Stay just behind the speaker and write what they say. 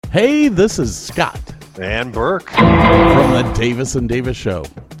Hey, this is Scott And Burke from the Davis and Davis Show,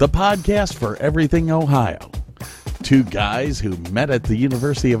 the podcast for everything Ohio. Two guys who met at the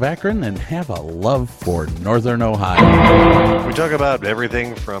University of Akron and have a love for Northern Ohio. We talk about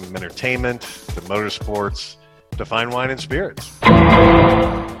everything from entertainment to motorsports to fine wine and spirits.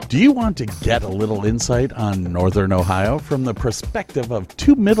 Do you want to get a little insight on Northern Ohio from the perspective of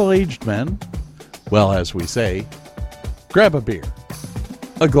two middle-aged men? Well, as we say, grab a beer,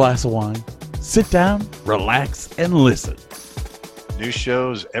 a glass of wine, sit down, relax, and listen. New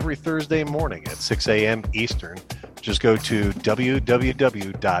shows every Thursday morning at 6 a.m. Eastern. Just go to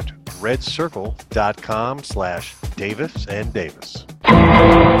www.redcircle.com/Davis and Davis.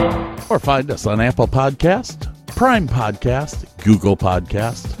 Or find us on Apple Podcast, Prime Podcast, Google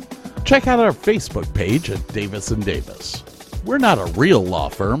Podcast. Check out our Facebook page at Davis and Davis. We're not a real law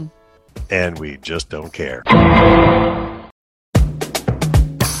firm. And we just don't care.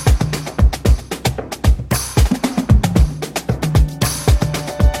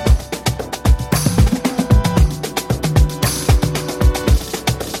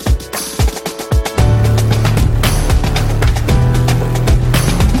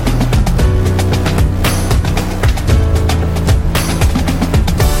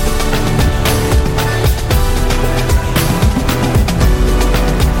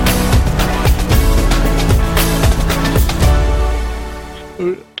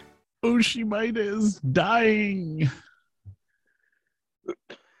 Oshimida is dying.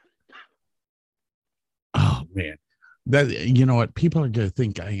 Oh man, that, you know what? People are going to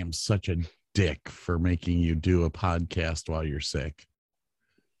think I am such a dick for making you do a podcast while you're sick.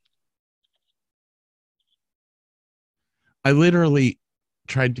 I literally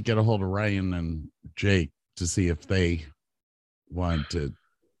tried to get a hold of Ryan and Jake to see if they wanted to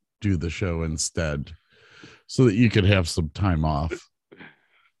do the show instead so that you could have some time off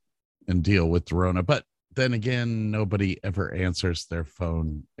and deal with the Rona. But then again, nobody ever answers their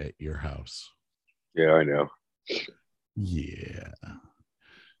phone at your house. Yeah, I know. Yeah.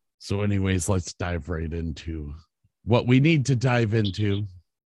 So anyways, let's dive right into what we need to dive into.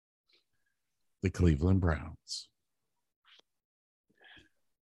 The Cleveland Browns.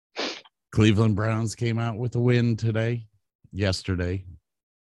 Cleveland Browns came out with a win yesterday.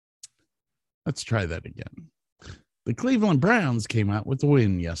 Let's try that again. The Cleveland Browns came out with a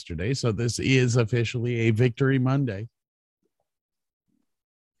win yesterday, so this is officially a Victory Monday.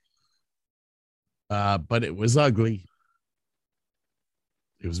 But it was ugly.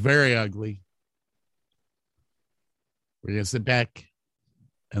 It was very ugly. We're going to sit back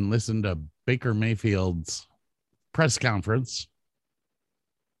and listen to Baker Mayfield's press conference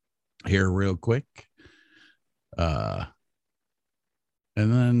here real quick. And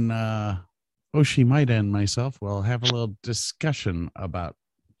then Oshimida and myself will have a little discussion about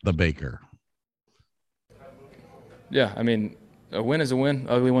the Baker. Yeah, I mean, a win is a win.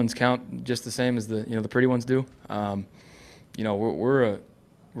 Ugly ones count just the same as the pretty ones do. We're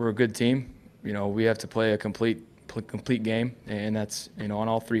a good team. We have to play a complete game, and that's on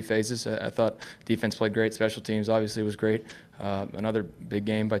all three phases. I thought defense played great. Special teams obviously was great. Another big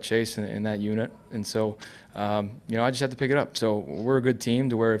game by Chase in that unit, and so I just have to pick it up. So we're a good team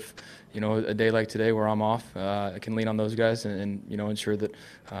to where if a day like today where I'm off, I can lean on those guys and ensure that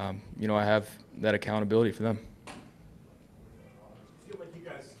I have that accountability for them. I feel like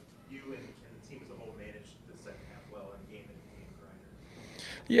you and the team as a whole managed the second half well and game grinder.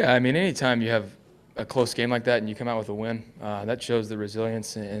 Yeah, I mean, anytime you have a close game like that and you come out with a win, that shows the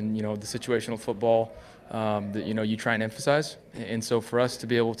resilience and the situational football that you try and emphasize. And so for us to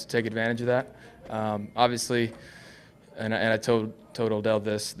be able to take advantage of that, obviously, and I told Odell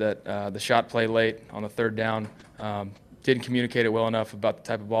this, that the shot play late on the third down didn't communicate it well enough about the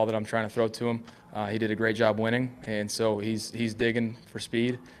type of ball that I'm trying to throw to him. He did a great job winning, and so he's digging for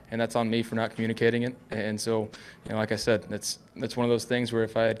speed, and that's on me for not communicating it. And so, like I said, that's one of those things where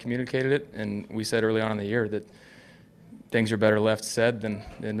if I had communicated it, and we said early on in the year that things are better left said than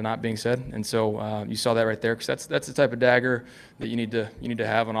not being said, and so you saw that right there, because that's the type of dagger that you need to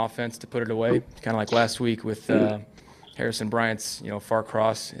have on offense to put it away. Kind of like last week with Harrison Bryant's far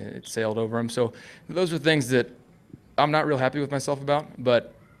cross, it sailed over him. So those are things that I'm not real happy with myself about,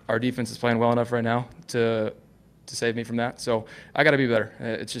 but our defense is playing well enough right now to save me from that. So I got to be better.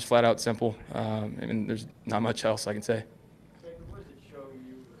 It's just flat out simple. And there's not much else I can say. What does it show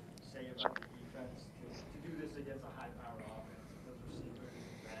you, say, about the defense to do this against a high-powered offense? Those receivers,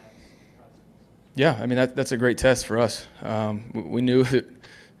 backs, Yeah, I mean, that's a great test for us. We knew that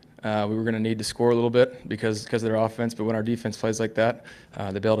we were going to need to score a little bit because of their offense, but when our defense plays like that,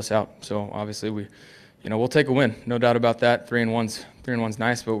 they bailed us out. So obviously we we'll take a win, no doubt about that. 3-1's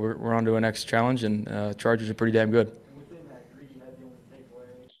nice, but we're on to a next challenge, and Chargers are pretty damn good. And within that, Greedy had the only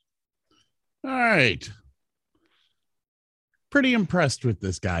takeaway. All right. Pretty impressed with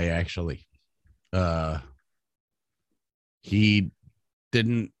this guy, actually. He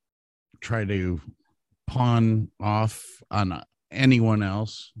didn't try to pawn off on anyone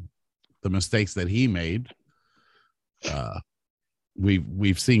else the mistakes that he made.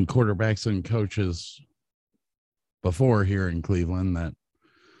 We've seen quarterbacks and coaches before here in Cleveland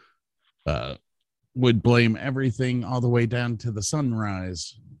that would blame everything all the way down to the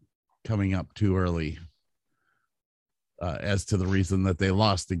sunrise coming up too early as to the reason that they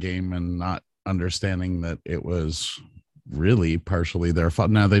lost the game, and not understanding that it was really partially their fault.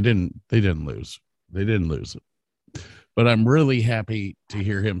 Now they didn't lose. They didn't lose it. But I'm really happy to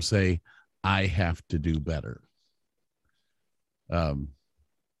hear him say, I have to do better.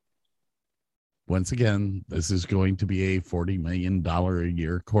 Once again, this is going to be a $40 million a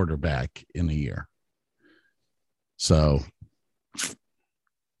year quarterback in a year. So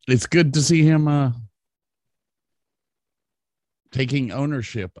it's good to see him taking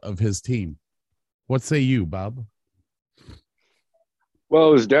ownership of his team. What say you, Bob? Well,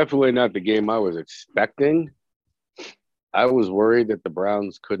 it was definitely not the game I was expecting. I was worried that the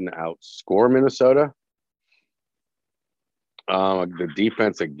Browns couldn't outscore Minnesota. The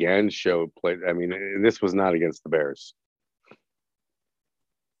defense again showed play. I mean, this was not against the Bears.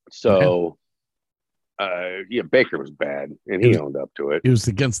 So, Baker was bad, and he owned up to it. It was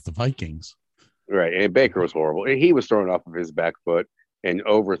against the Vikings. Right, and Baker was horrible. He was throwing off of his back foot and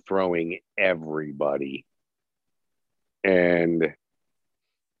overthrowing everybody. And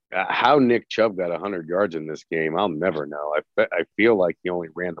how Nick Chubb got 100 yards in this game, I'll never know. I feel like he only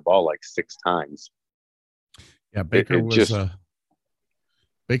ran the ball like 6 times. Yeah, Baker was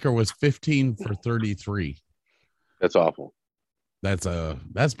 15 for 33. That's awful. That's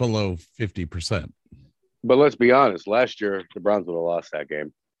below 50%. But let's be honest, last year the Browns would have lost that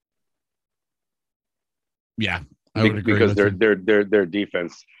game. Yeah, I would agree because with their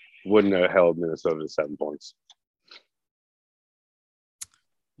defense wouldn't have held Minnesota to 7 points.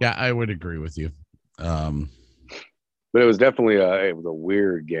 Yeah, I would agree with you. But it was definitely a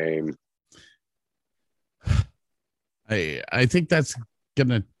weird game. I think that's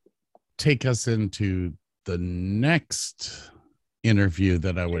gonna take us into the next interview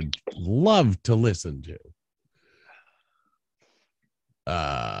that I would love to listen to.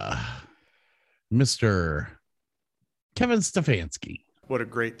 Mr. Kevin Stefanski. What a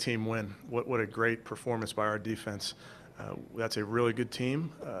great team win. What a great performance by our defense. That's a really good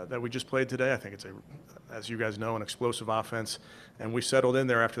team that we just played today. I think it's, as you guys know, an explosive offense. And we settled in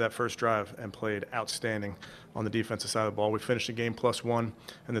there after that first drive and played outstanding on the defensive side of the ball. We finished the game +1,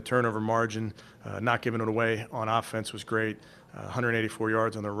 and the turnover margin, not giving it away on offense, was great. 184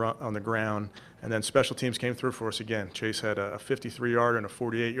 yards on the ground. And then special teams came through for us again. Chase had a 53-yarder and a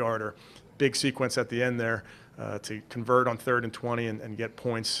 48-yarder. Big sequence at the end there to convert on 3rd and 20 and get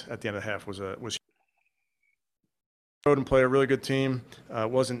points at the end of the half was and play a really good team.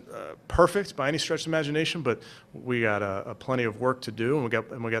 Wasn't perfect by any stretch of imagination, but we got plenty of work to do,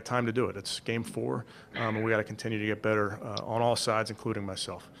 and we got time to do it. It's game 4, and we got to continue to get better on all sides, including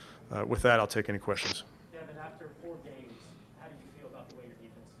myself. With that, I'll take any questions. Devin, after 4 games, how do you feel about the way your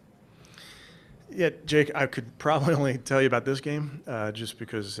defense? Yeah, Jake, I could probably only tell you about this game just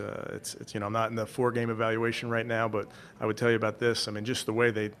because it's I'm not in the 4-game evaluation right now, but I would tell you about this. I mean, just the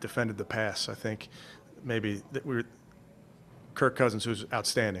way they defended the pass. I think maybe Kirk Cousins, who's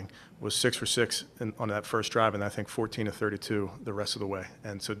outstanding, was 6 for 6 on that first drive, and I think 14 of 32 the rest of the way.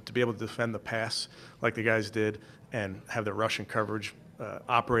 And so to be able to defend the pass like the guys did and have the rushing coverage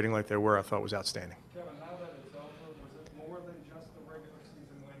operating like they were, I thought was outstanding. Kevin, now that it's over, was it more than just the regular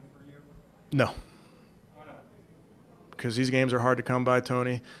season win for you? No. Why not? Because these games are hard to come by,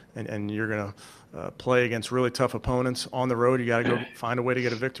 Tony, and you're going to play against really tough opponents on the road. You got to go find a way to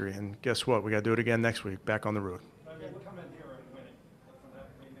get a victory. And guess what? We got to do it again next week, back on the road. I mean, come in here and win it. Doesn't that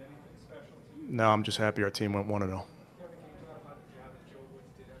mean anything special to you? No, I'm just happy our team went 1-0. Kevin, can you talk about the job that Joe Woods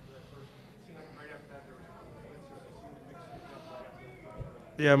did after that first? It seemed like right after that there was a couple of answers that seemed to mix things up right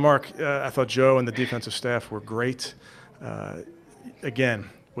after the Yeah, Mark, I thought Joe and the defensive staff were great. Again,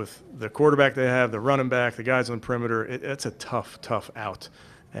 with the quarterback they have, the running back, the guys on the perimeter, it's a tough out.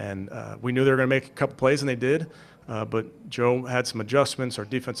 And we knew they were going to make a couple plays, and they did. But Joe had some adjustments. Our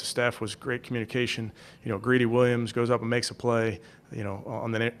defensive staff was great communication. Greedy Williams goes up and makes a play,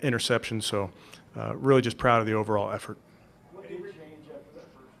 on the interception. So really just proud of the overall effort. What did change after that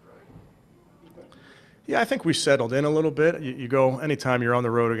first drive? Yeah, I think we settled in a little bit. You go anytime you're on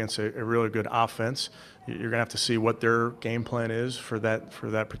the road against a really good offense, you're going to have to see what their game plan is for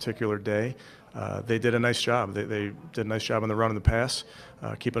that particular day. They did a nice job. They did a nice job on the run and the pass,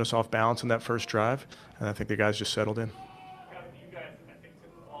 keeping us off balance in that first drive, and I think the guys just settled in. You guys, I think,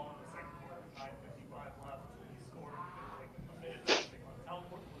 took the ball in the second quarter, 9:55 left. You scored like a minute or something left. How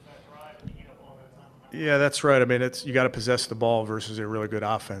important was that drive and you up all that time? Yeah, that's right. I mean, you got to possess the ball versus a really good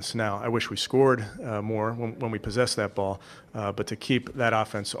offense. Now, I wish we scored more when we possessed that ball, but to keep that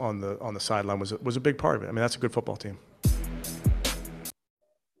offense on the sideline was a big part of it. I mean, that's a good football team.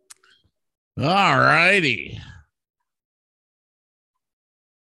 All righty.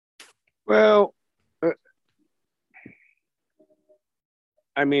 Well,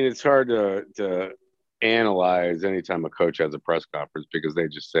 I mean, it's hard to analyze anytime a coach has a press conference because they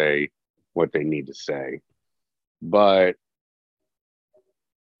just say what they need to say. But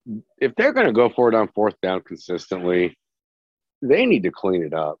if they're going to go for it on fourth down consistently, they need to clean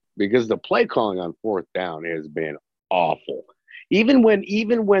it up because the play calling on fourth down has been awful. Even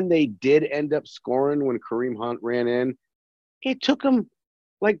when they did end up scoring when Kareem Hunt ran in, it took them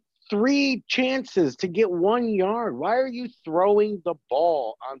like 3 chances to get 1 yard. Why are you throwing the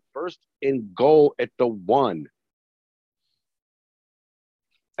ball on first and goal at the 1?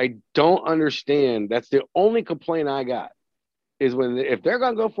 I don't understand. That's the only complaint I got is if they're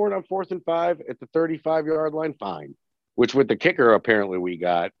going to go for it on 4th and 5 at the 35-yard line, fine. Which with the kicker apparently we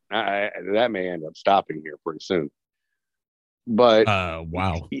got, that may end up stopping here pretty soon. But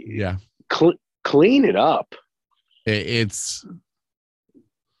wow, yeah, clean it up.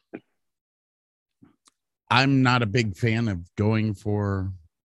 I'm not a big fan of going for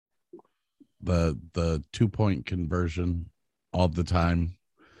the 2-point conversion all the time.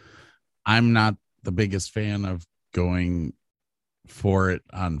 I'm not the biggest fan of going for it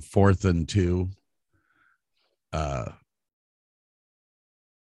on 4th and 2.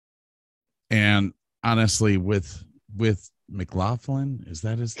 And honestly, with McLaughlin, is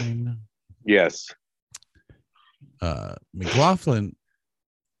that his name now? Yes. McLaughlin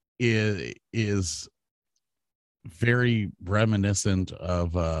is very reminiscent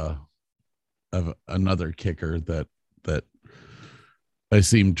of another kicker that I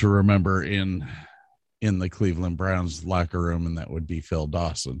seem to remember in the Cleveland Browns locker room, and that would be Phil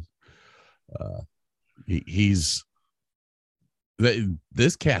Dawson. This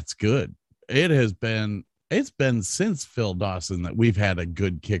cat's good. It's been since Phil Dawson that we've had a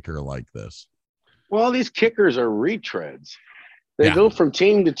good kicker like this. Well, these kickers are retreads. They go from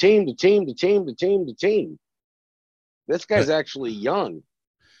team to team to team to team to team to team. This guy's actually young.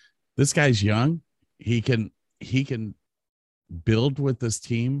 This guy's young. He can build with this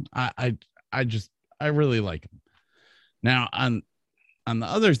team. I really like him. Now on the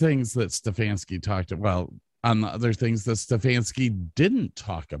other things that Stefanski talked about, on the other things that Stefanski didn't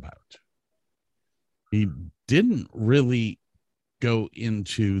talk about, he didn't really go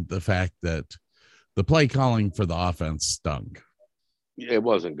into the fact that the play calling for the offense stunk. It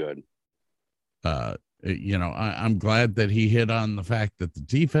wasn't good. I'm glad that he hit on the fact that the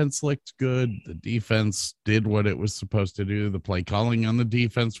defense looked good. The defense did what it was supposed to do. The play calling on the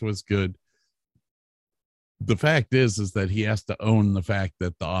defense was good. The fact is that he has to own the fact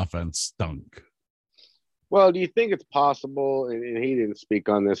that the offense stunk. Well, do you think it's possible, and he didn't speak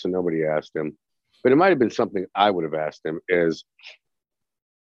on this and nobody asked him, but it might have been something I would have asked him is,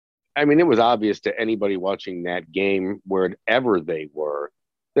 I mean, it was obvious to anybody watching that game, wherever they were,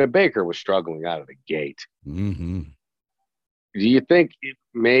 that Baker was struggling out of the gate. Mm-hmm. Do you think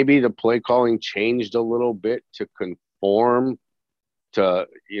maybe the play calling changed a little bit to conform to,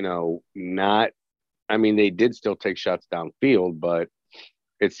 not, I mean, they did still take shots downfield, but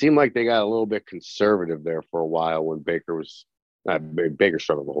it seemed like they got a little bit conservative there for a while when Baker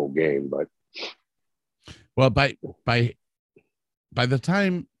struggled the whole game, but. Well, by the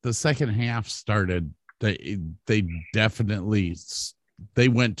time the second half started, they definitely they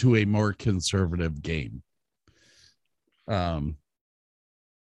went to a more conservative game. That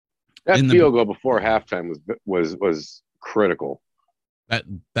field goal before halftime was critical.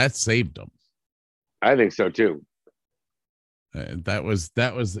 That saved them. I think so too. That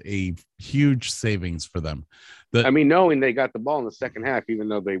was a huge savings for them. Knowing they got the ball in the second half, even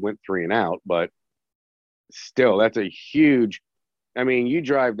though they went 3 and out, but still, that's a huge. I mean, you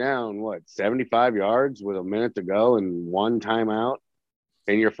drive down 75 yards with a minute to go and 1 timeout,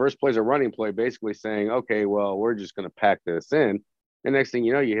 and your first play is a running play, basically saying, "Okay, well, we're just going to pack this in." And next thing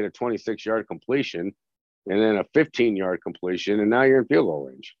you know, you hit a 26-yard completion, and then a 15-yard completion, and now you're in field goal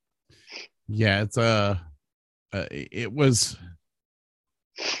range. Yeah, it was.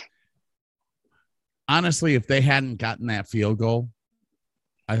 honestly, if they hadn't gotten that field goal,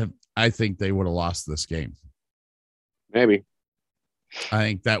 I think they would have lost this game. Maybe. I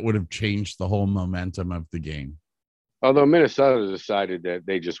think that would have changed the whole momentum of the game. Although Minnesota decided that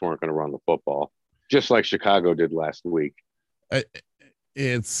they just weren't going to run the football, just like Chicago did last week.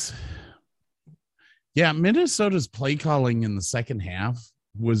 Minnesota's play calling in the second half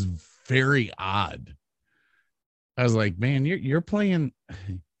was very odd. I was like, man, you're playing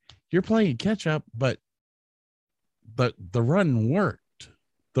catch up, but the run worked.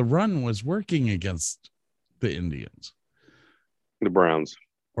 The run was working against the Indians. The Browns.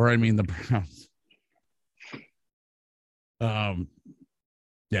 The Browns.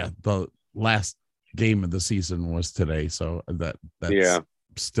 The last game of the season was today, so that's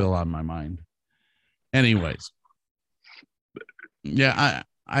still on my mind. Anyways,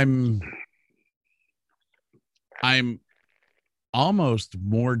 I'm almost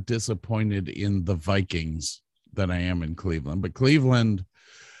more disappointed in the Vikings than I am in Cleveland. But Cleveland,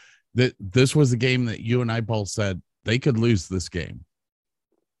 this was a game that you and I both said they could lose this game.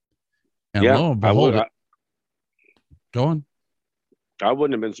 And lo and behold, go on. I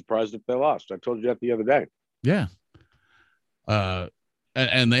wouldn't have been surprised if they lost. I told you that the other day. Yeah.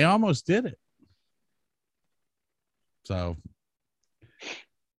 And they almost did it. So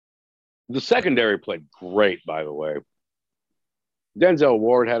the secondary played great, by the way. Denzel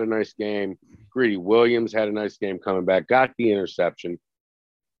Ward had a nice game. Greedy Williams had a nice game coming back, got the interception.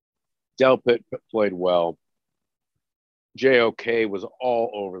 Delpit played well. JOK was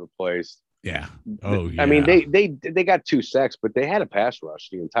all over the place. Yeah. Oh, yeah. I mean, they got 2 sacks, but they had a pass rush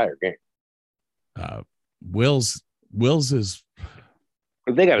the entire game. Wills is.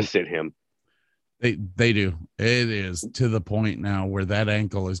 They got to sit him. They do. It is to the point now where that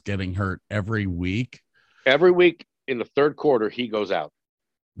ankle is getting hurt every week. Every week in the third quarter, he goes out.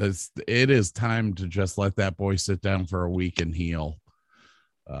 It is time to just let that boy sit down for a week and heal.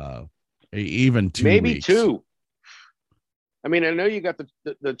 Even 2 maybe weeks. 2. I mean, I know you got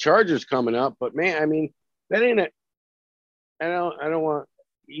the Chargers coming up, but man, I mean, that ain't it. I don't want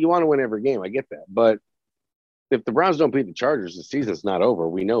you want to win every game. I get that, but if the Browns don't beat the Chargers, the season's not over.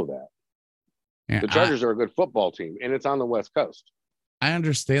 We know that. Yeah, the Chargers are a good football team, and it's on the West Coast. I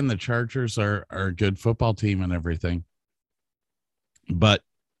understand the Chargers are a good football team and everything, but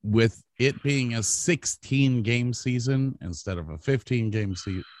with it being a 16-game season instead of a 15-game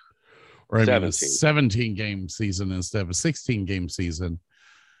season, or a 17-game season instead of a 16-game season,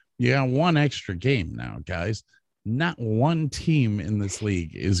 you got one extra game now, guys. Not one team in this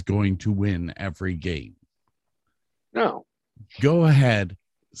league is going to win every game. No. Go ahead,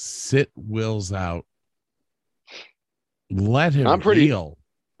 sit Wills out. Let him heal.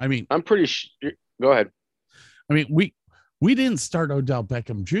 I mean, I'm pretty sure. Go ahead. I mean, we didn't start Odell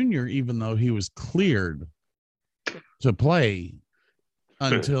Beckham Jr. even though he was cleared to play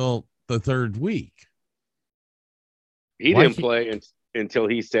until the third week. He didn't play until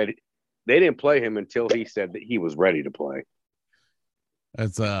he said they didn't play him until he said that he was ready to play.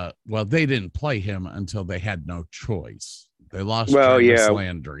 That's well, they didn't play him until they had no choice. They lost Jarvis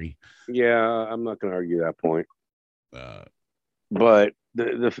Landry. Yeah, I'm not going to argue that point. But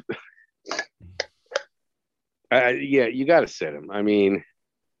you got to sit him. I mean,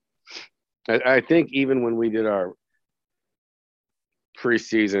 I think even when we did our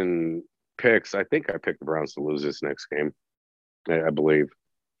preseason picks, I think I picked the Browns to lose this next game. I believe.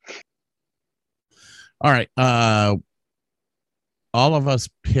 All right. All of us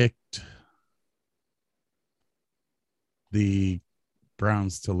picked the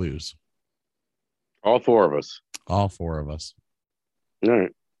Browns to lose. All 4 of us. All 4 of us. All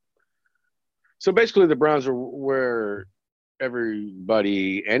right. So basically, the Browns are where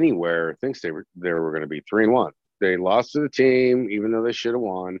everybody anywhere thinks they were going to be 3-1. They lost to the team, even though they should have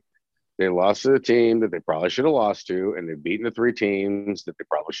won. They lost to the team that they probably should have lost to, and they've beaten the 3 teams that they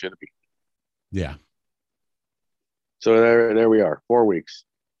probably should have beaten. Yeah. So there we are, 4 weeks.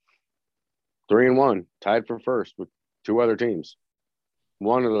 3-1, tied for first with 2 other teams.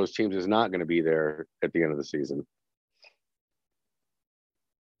 One of those teams is not going to be there at the end of the season.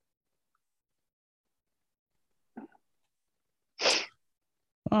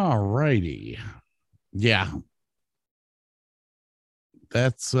 All righty. Yeah.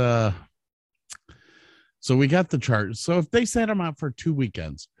 That's so we got the Chargers. So if they set them out for 2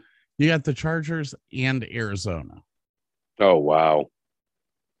 weekends, you got the Chargers and Arizona. Oh, wow.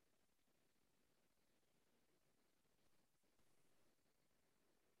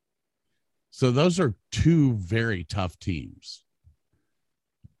 So those are 2 very tough teams.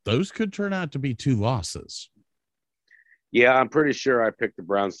 Those could turn out to be 2 losses. Yeah, I'm pretty sure I picked the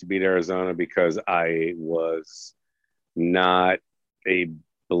Browns to beat Arizona because I was not a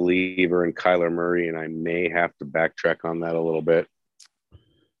believer in Kyler Murray, and I may have to backtrack on that a little bit.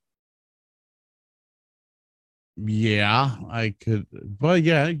 Yeah, I could, but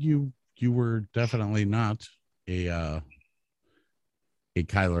yeah, you were definitely not a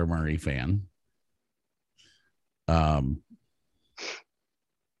Kyler Murray fan.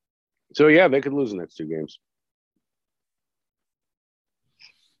 So yeah, they could lose the next two games.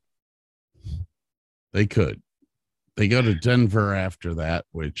 They could. They go to Denver after that,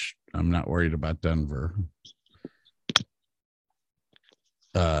 which I'm not worried about Denver.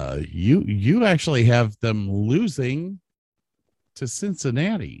 You actually have them losing to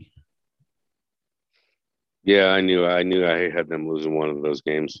Cincinnati. Yeah, I knew I had them losing one of those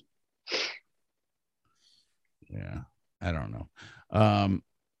games. Yeah, I don't know.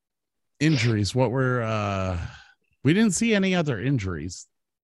 Injuries. What were we didn't see any other injuries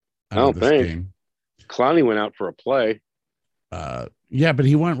I don't this think. game. Clowney went out for a play. Yeah, but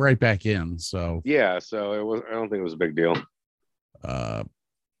he went right back in. So yeah, so it was. I don't think it was a big deal.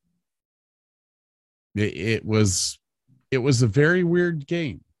 It was a very weird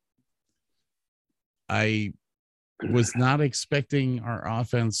game. I was not expecting our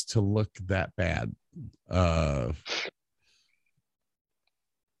offense to look that bad.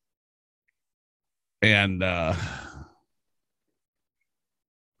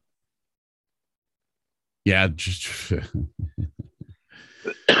 Yeah, just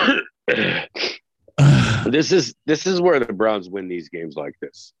this is where the Browns win these games like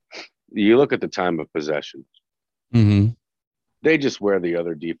this. You look at the time of possession. Mm-hmm. They just wear the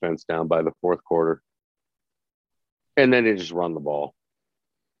other defense down by the fourth quarter, and then they just run the ball.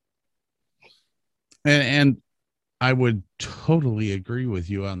 And I would totally agree with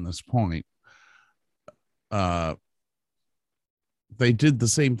you on this point. They did the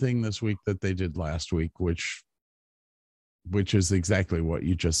same thing this week that they did last week, which is exactly what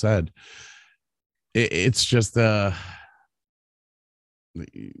you just said. It's just they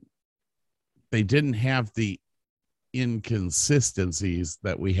didn't have the inconsistencies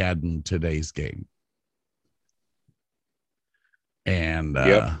that we had in today's game. And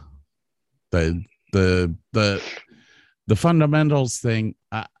the fundamentals thing,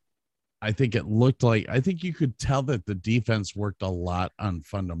 I think it looked like, I think you could tell that the defense worked a lot on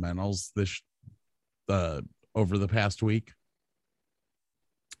fundamentals this over the past week.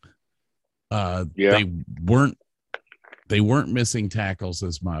 They weren't missing tackles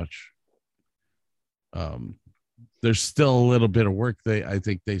as much. There's still a little bit of work. I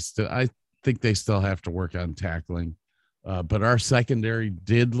think they still have to work on tackling. But our secondary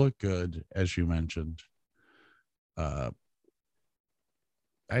did look good, as you mentioned.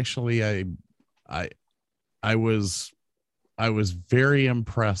 Actually, I was very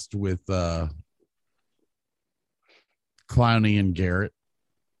impressed with Clowney and Garrett.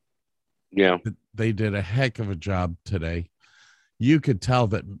 Yeah, they did a heck of a job today. You could tell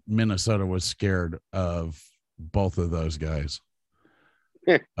that Minnesota was scared of both of those guys.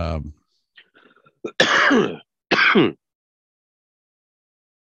 But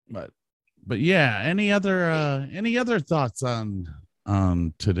yeah, any other thoughts on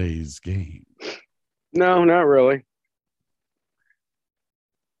today's game? No, not really.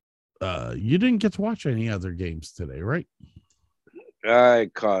 You didn't get to watch any other games today, right? I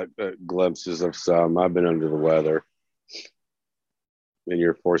caught glimpses of some. I've been under the weather, and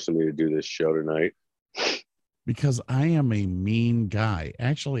you're forcing me to do this show tonight. Because I am a mean guy.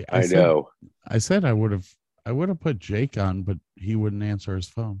 Actually, I know. I said I would have put Jake on, but he wouldn't answer his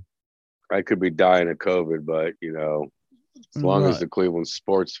phone. I could be dying of COVID, but as long as the Cleveland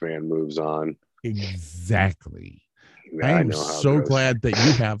sports fan moves on. Exactly. I am so glad that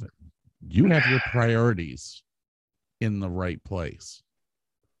you have your priorities in the right place.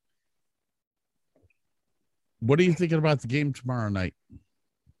 What are you thinking about the game tomorrow night?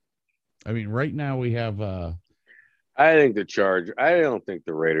 I mean, right now we have I think I don't think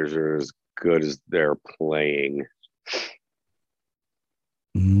the Raiders are as good as they're playing.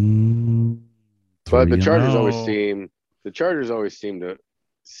 But the Chargers always seem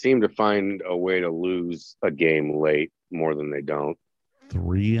to find a way to lose a game late more than they don't.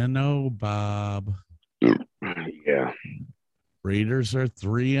 3-0, Bob. Yeah. Raiders are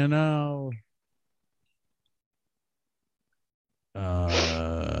 3-0.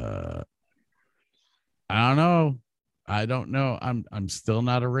 I don't know. I'm still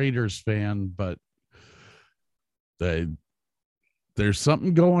not a Raiders fan, but there's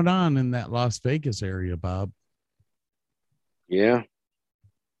something going on in that Las Vegas area, Bob. Yeah.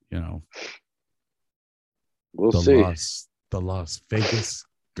 We'll the see. The Las Vegas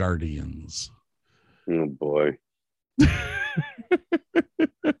Guardians. Oh boy.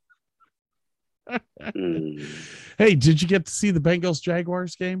 Hmm. Hey, did you get to see the Bengals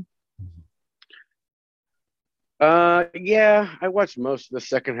Jaguars game? Yeah, I watched most of the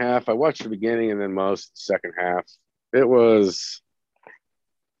second half. I watched the beginning and then most of the second half. It was,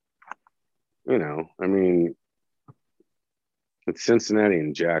 I mean, it's Cincinnati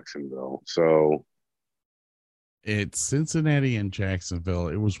and Jacksonville. So It's Cincinnati and Jacksonville.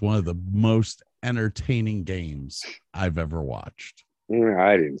 It was one of the most entertaining games I've ever watched.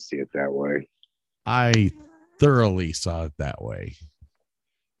 I didn't see it that way. I thoroughly saw it that way.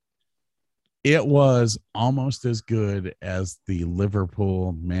 It was almost as good as the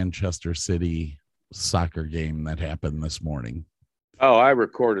Liverpool Manchester City soccer game that happened this morning. Oh, I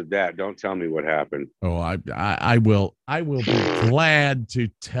recorded that. Don't tell me what happened. Oh, I will be glad to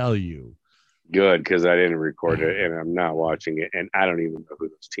tell you. Good, because I didn't record it and I'm not watching it, and I don't even know who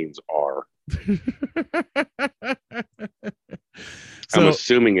those teams are. I'm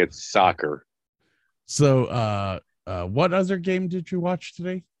assuming it's soccer. So, what other game did you watch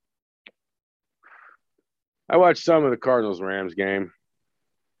today? I watched some of the Cardinals-Rams game.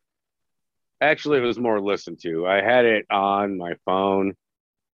 Actually, it was more listened to. I had it on my phone,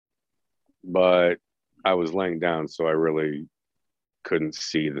 but I was laying down, so I really couldn't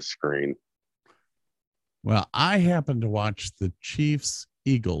see the screen. Well, I happened to watch the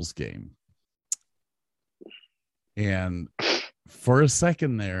Chiefs-Eagles game. And for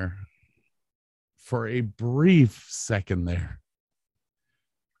a brief second there,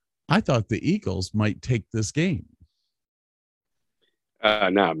 I thought the Eagles might take this game.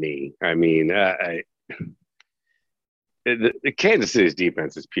 Not me. I mean, the Kansas City's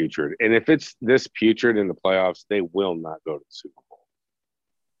defense is putrid. And if it's this putrid in the playoffs, they will not go to the Super Bowl.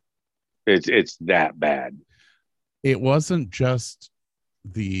 It's that bad. It wasn't just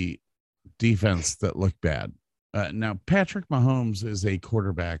the defense that looked bad. Now, Patrick Mahomes is a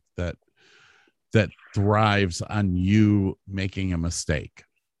quarterback that thrives on you making a mistake.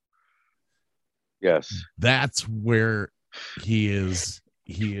 Yes. That's where he is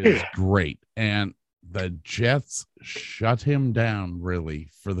great. And the Jets shut him down really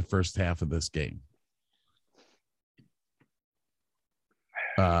for the first half of this game.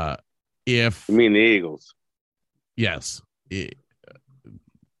 If I mean the Eagles. Yes.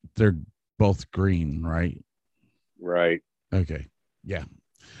 They're both green, right? Right. Okay. Yeah.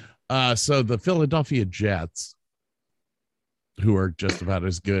 So the Philadelphia Jets, who are just about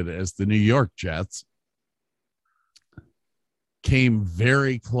as good as the New York Jets, came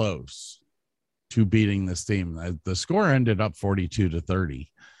very close to beating this team. The score ended up 42-30.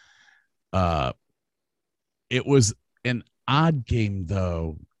 It was an odd game,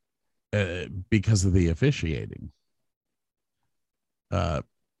 though, because of the officiating.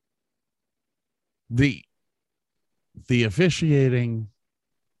 The officiating,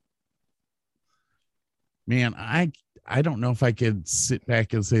 man, I don't know if I could sit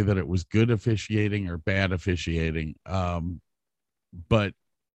back and say that it was good officiating or bad officiating. But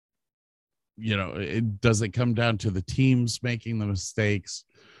does it come down to the teams making the mistakes,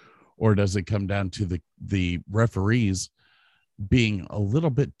 or does it come down to the referees being a little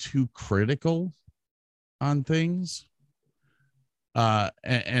bit too critical on things,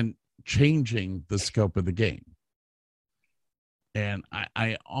 and changing the scope of the game? And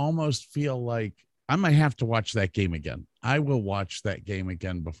I almost feel like I might have to watch that game again. I will watch that game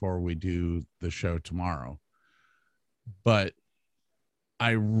again before we do the show tomorrow. But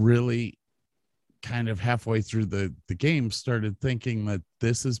I really kind of halfway through the game started thinking that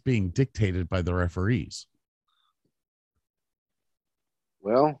this is being dictated by the referees.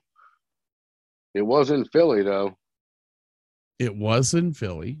 Well, it was in Philly, though. It was in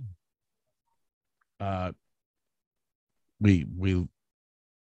Philly. We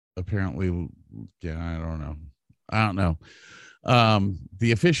apparently, yeah, I don't know.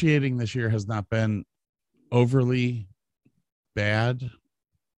 The officiating this year has not been overly bad.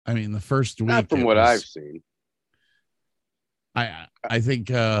 I mean, the first week, Not from what I've seen. I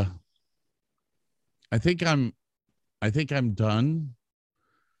think I'm done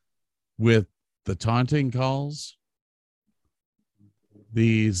with the taunting calls.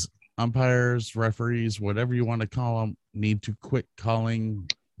 These umpires, referees, whatever you want to call them, need to quit calling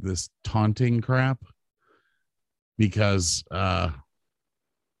this taunting crap, because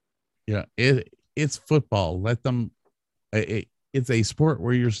it's football. Let them. It's a sport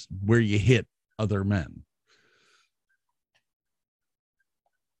where you hit other men.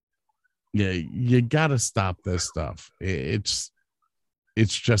 Yeah, you got to stop this stuff. It's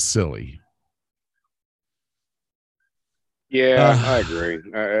just silly. Yeah, I agree.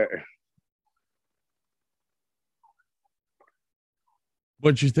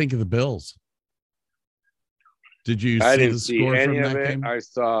 What'd you think of the Bills? Did you I see didn't the see score any from of that it. game? I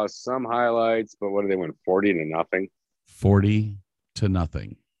saw some highlights, but what did they win? 40-0.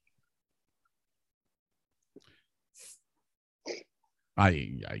 40-0.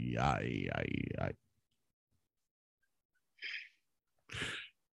 I.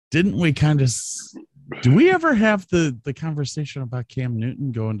 Didn't we kind of? Do we ever have the conversation about Cam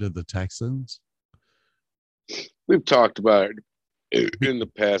Newton going to the Texans? We've talked about it in the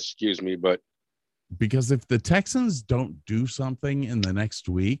past, excuse me, but Because if the Texans don't do something in the next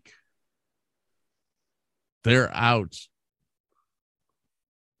week, they're out.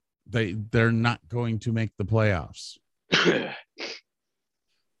 They're not going to make the playoffs.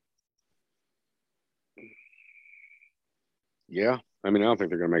 yeah. I mean, I don't think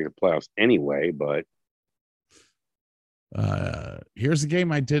they're going to make the playoffs anyway, but here's a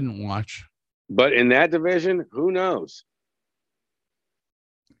game I didn't watch. But in that division, who knows?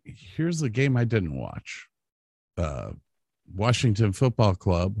 Here's a game I didn't watch. Washington Football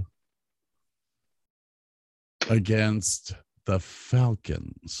Club against the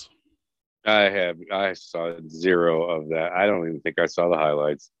Falcons. I saw zero of that. I don't even think I saw the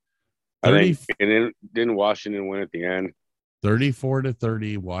highlights. 30, Didn't Washington win at the end?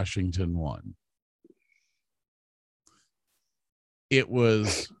 34-30, Washington won. It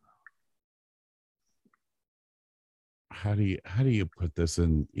was, how do you put this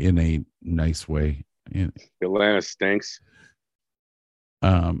in a nice way? Atlanta stinks.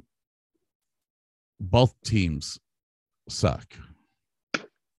 Both teams suck.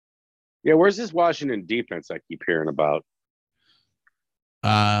 Yeah, where's this Washington defense I keep hearing about?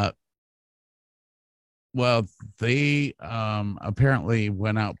 Well, they apparently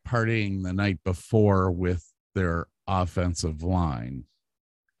went out partying the night before with their offensive line.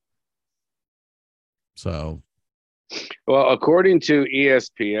 So, well, according to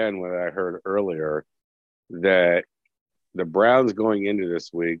ESPN, what I heard earlier, that the Browns going into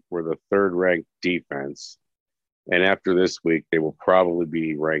this week were the third-ranked defense, and after this week, they will probably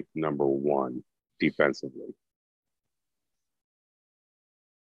be ranked number 1 defensively.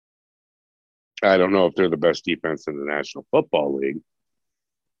 I don't know if they're the best defense in the National Football League,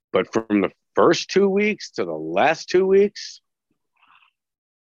 but from the first 2 weeks to the last 2 weeks.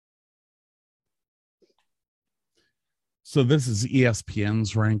 So this is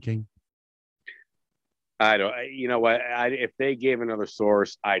ESPN's ranking. I don't, you know what? If they gave another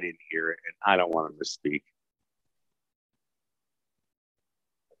source, I didn't hear it, and I don't want them to speak.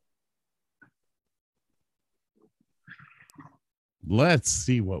 Let's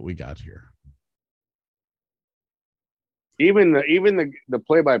see what we got here. Even the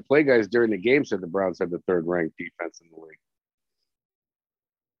play-by-play guys during the game said the Browns had the third-ranked defense in the league.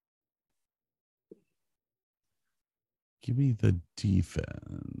 Give me the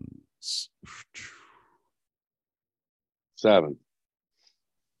defense. 7.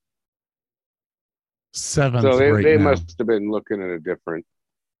 7th. So they now. must have been looking at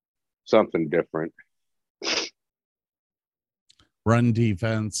something different. Run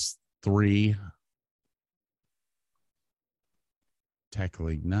defense 3.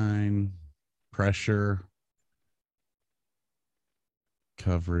 Tackling 9. Pressure.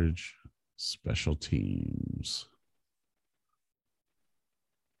 Coverage. Special teams.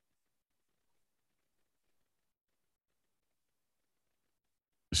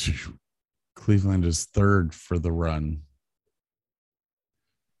 Cleveland is 3rd for the run.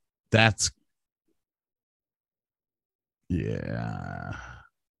 Yeah.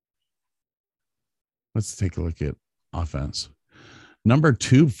 Let's take a look at offense. Number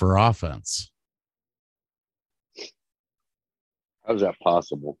 2 for offense. How's that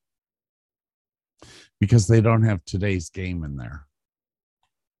possible? Because they don't have today's game in there.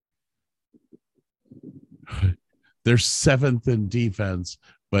 They're 7th in defense,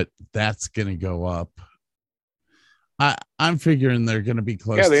 but that's going to go up. I'm figuring they're going to be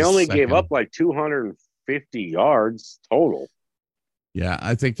close. Yeah, they only second. gave up like 250 yards total. Yeah,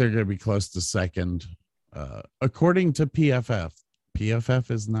 I think they're going to be close to second. According to PFF.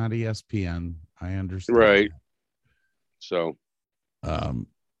 PFF is not ESPN. I understand. Right. So,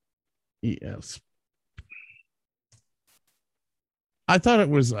 yes. I thought it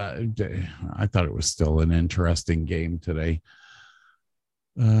was still an interesting game today.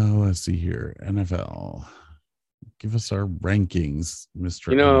 Let's see here. NFL. Give us our rankings,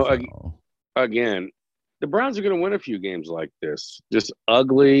 Mr. NFL. Again, the Browns are going to win a few games like this. Just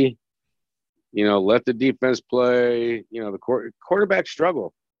ugly. Let the defense play. The quarterback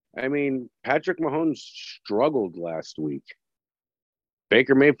struggle. I mean, Patrick Mahomes struggled last week.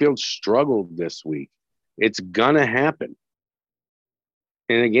 Baker Mayfield struggled this week. It's gonna happen.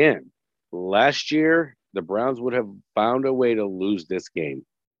 And again, last year the Browns would have found a way to lose this game,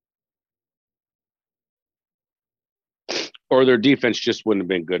 or their defense just wouldn't have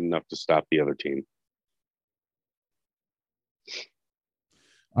been good enough to stop the other team.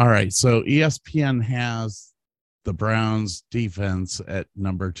 All right. So ESPN has the Browns defense at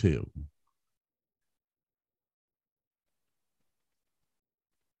number 2.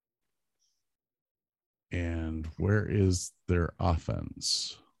 And where is their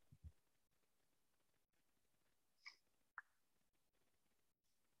offense?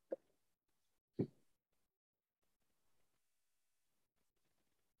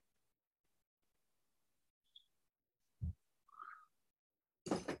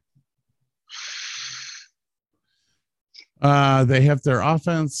 They have their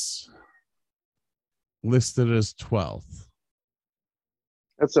offense listed as 12th.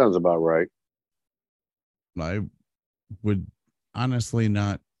 That sounds about right. I would honestly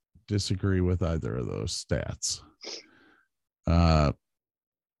not disagree with either of those stats. But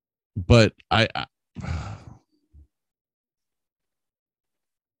I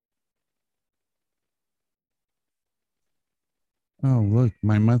oh, look,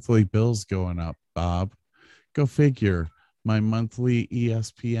 my monthly bill's going up, Bob. Go figure. My monthly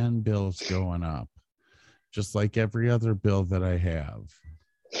ESPN bill's going up, just like every other bill that I have.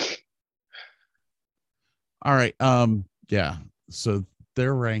 All right. Yeah. So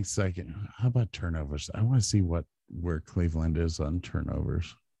they're ranked second. How about turnovers? I want to see where Cleveland is on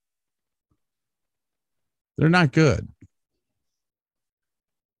turnovers. They're not good.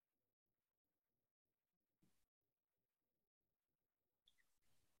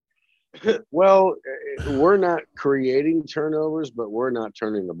 Well, we're not creating turnovers, but we're not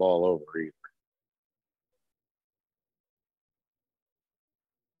turning the ball over either.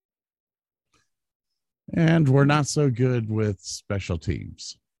 And we're not so good with special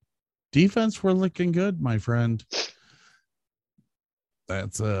teams. Defense, we're looking good, my friend.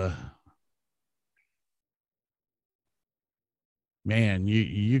 That's man,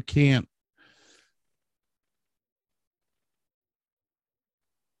 you can't.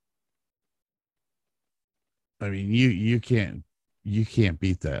 I mean, you can't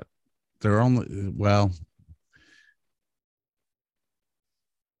beat that. They're only, well,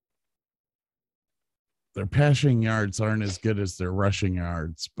 their passing yards aren't as good as their rushing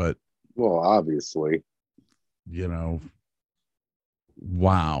yards, but well, obviously,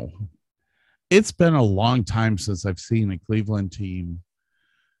 wow. It's been a long time since I've seen a Cleveland team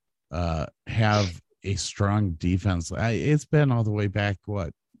have a strong defense. It's been all the way back,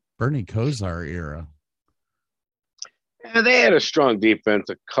 Bernie Kosar era. Yeah, they had a strong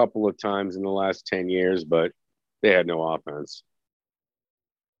defense a couple of times in the last 10 years, but they had no offense.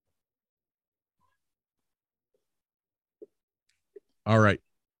 All right.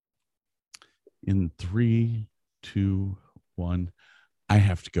 In 3, 2, 1, I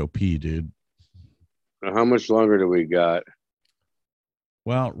have to go pee, dude. How much longer do we got?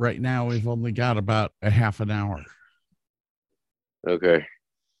 Well, right now we've only got about a half an hour. Okay.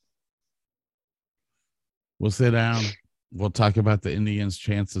 We'll sit down. We'll talk about the Indians'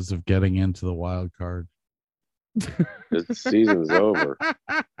 chances of getting into the wild card. The season's over.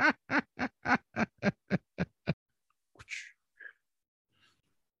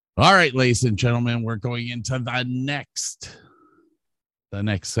 All right, ladies and gentlemen, we're going into the next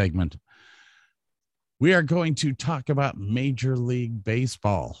segment. We are going to talk about Major League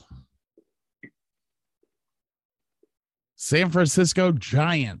Baseball. San Francisco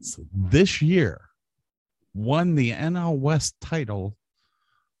Giants this year won the NL West title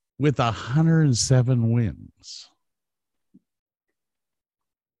with 107 wins.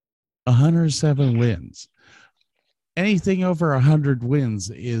 107 wins. Anything over 100 wins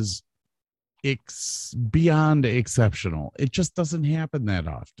is beyond exceptional. It just doesn't happen that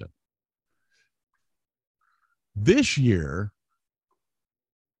often. This year,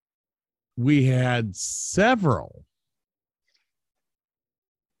 we had several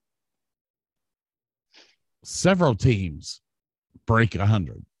teams break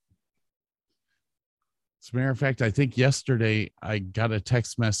 100. As a matter of fact, I think yesterday I got a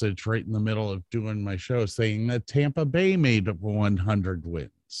text message right in the middle of doing my show saying that Tampa Bay made 100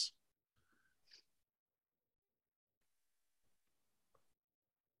 wins.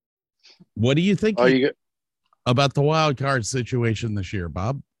 What do you think about the wild card situation this year,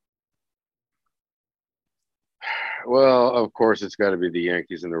 Bob? Well, of course, it's got to be the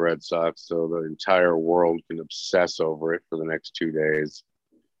Yankees and the Red Sox, so the entire world can obsess over it for the next 2 days.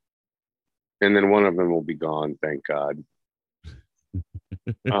 And then one of them will be gone, thank God.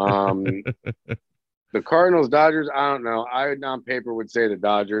 The Cardinals, Dodgers, I don't know. I on paper would say the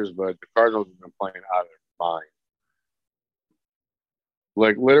Dodgers, but the Cardinals have been playing out of their mind.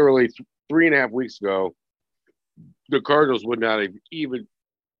 Like literally 3.5 weeks ago, the Cardinals would not have even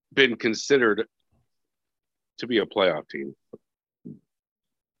been considered to be a playoff team.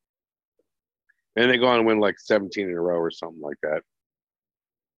 And they go on and win like 17 in a row or something like that.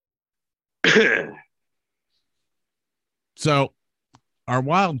 So our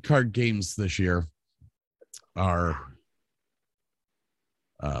wild card games this year are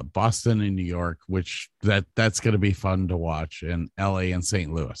Boston and New York, which that's going to be fun to watch, and LA and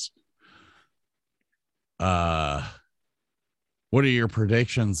St. Louis. What are your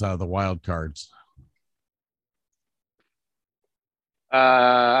predictions out of the wild cards?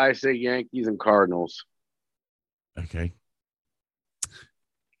 I say Yankees and Cardinals. Okay.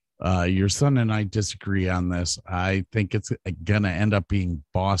 Your son and I disagree on this. I think it's going to end up being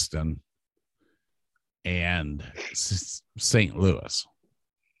Boston and St. Louis.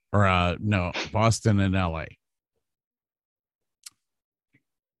 Or no, Boston and LA.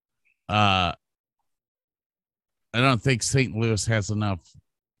 I don't think St. Louis has enough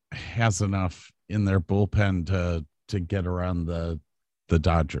in their bullpen to get around the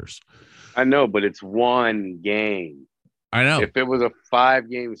Dodgers. I know, but it's one game. I know. If it was a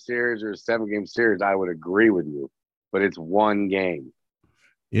 5-game series or a 7-game series, I would agree with you. But it's one game.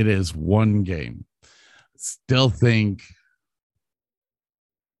 It is one game. Still think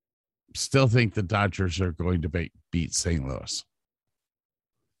the Dodgers are going to beat St. Louis.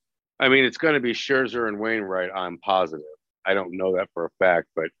 I mean, it's going to be Scherzer and Wainwright, I'm positive. I don't know that for a fact,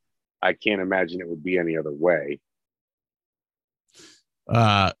 but I can't imagine it would be any other way.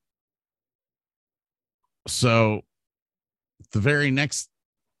 So the very next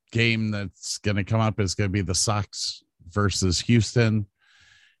game that's going to come up is going to be the Sox versus Houston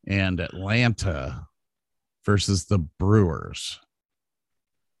and Atlanta versus the Brewers.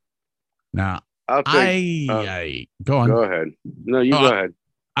 Now, I'll take, go on. Go ahead. No, you go ahead.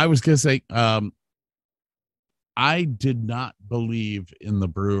 I was going to say, I did not believe in the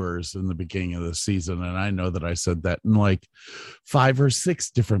Brewers in the beginning of the season. And I know that I said that in like 5 or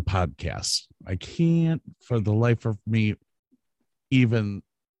 6 different podcasts. I can't for the life of me even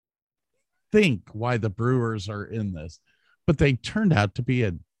think why the Brewers are in this, but they turned out to be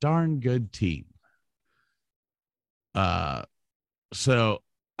a darn good team. So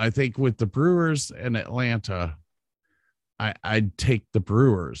I think with the Brewers and Atlanta, I'd take the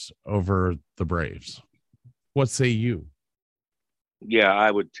Brewers over the Braves. What say you? Yeah,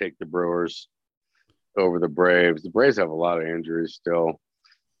 I would take the Brewers over the Braves. The Braves have a lot of injuries still,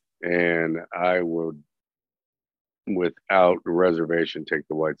 and I would, without reservation, take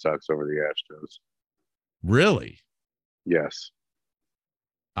the White Sox over the Astros. Really? Yes.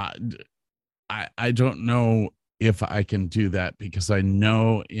 I don't know if I can do that because I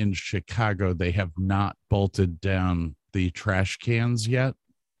know in Chicago they have not bolted down the trash cans yet.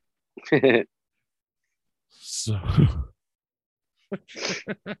 So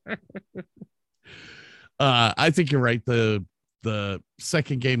I think you're right. The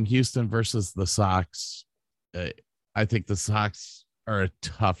second game, Houston versus the Sox. I think the Sox are a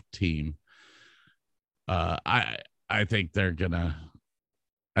tough team. I think they're gonna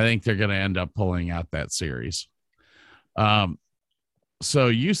end up pulling out that series. So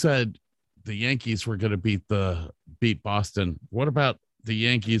you said the Yankees were going to beat Boston. What about the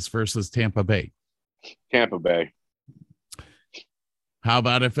Yankees versus Tampa Bay? Tampa Bay. How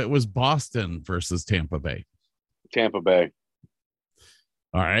about if it was Boston versus Tampa Bay? Tampa Bay.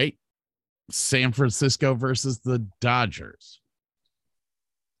 All right. San Francisco versus the Dodgers.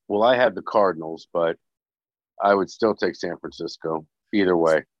 Well, I had the Cardinals, but I would still take San Francisco either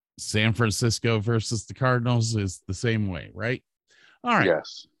way. San Francisco versus the Cardinals is the same way, right? All right.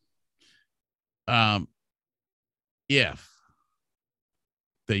 Yes. If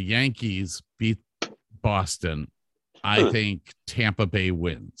the Yankees beat Boston, I think Tampa Bay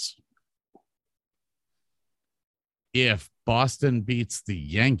wins. If Boston beats the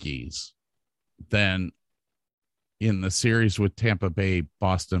Yankees, then in the series with Tampa Bay,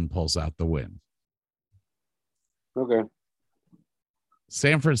 Boston pulls out the win. Okay.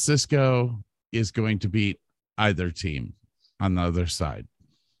 San Francisco is going to beat either team on the other side.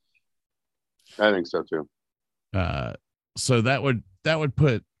 I think so too. So that would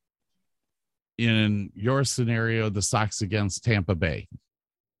put in your scenario the Sox against Tampa Bay.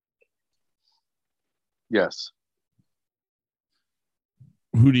 Yes.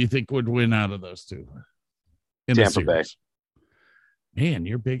 Who do you think would win out of those two? Tampa Bay. Man,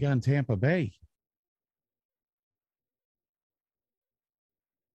 you're big on Tampa Bay.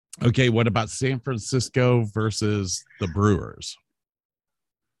 Okay, what about San Francisco versus the Brewers?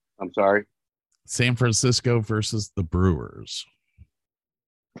 I'm sorry. San Francisco versus the Brewers.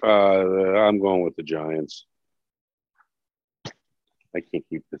 I'm going with the Giants. I can't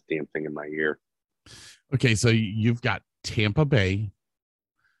keep this damn thing in my ear. Okay, so you've got Tampa Bay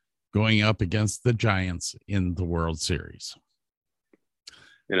going up against the Giants in the World Series.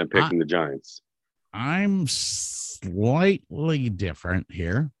 And I'm picking the Giants. I'm slightly different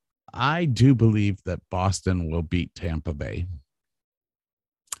here. I do believe that Boston will beat Tampa Bay.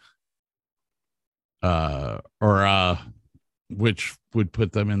 Which would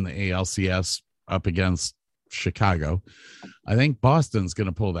put them in the ALCS up against Chicago. I think Boston's going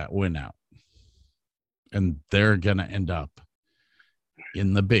to pull that win out. And they're going to end up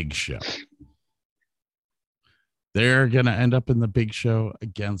in the big show. They're going to end up in the big show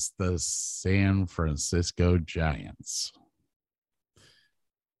against the San Francisco Giants.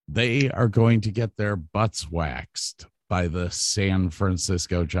 They are going to get their butts waxed by the San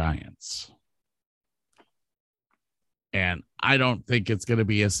Francisco Giants. And I don't think it's going to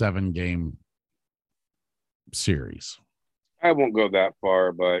be a 7-game series. I won't go that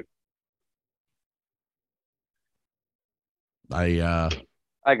far, but I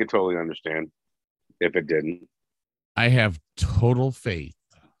could totally understand if it didn't. I have total faith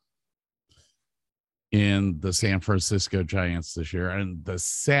in the San Francisco Giants this year. And the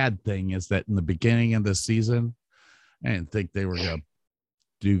sad thing is that in the beginning of the season, I didn't think they were going to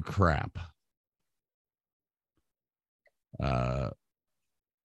do crap. But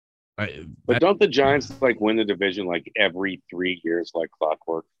don't the Giants win the division every 3 years like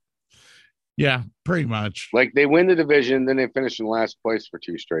clockwork? Yeah, pretty much. They win the division, then they finish in last place for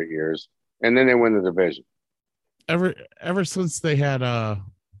 2 straight years, and then they win the division. Ever since they had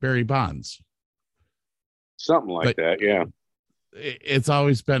Barry Bonds. Something like that, yeah. It's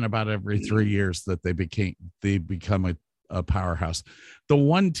always been about every 3 years that they become a powerhouse. The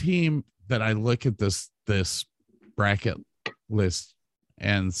one team that I look at this bracket list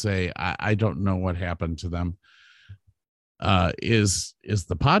and say I don't know what happened to them is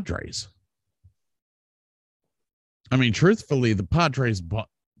the Padres. I mean, truthfully, the Padres bought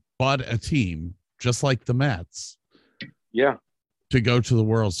a team just like the Mets, yeah, to go to the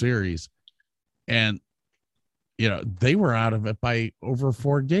World Series, and they were out of it by over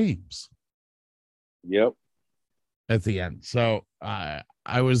 4 games. Yep. At the end, so I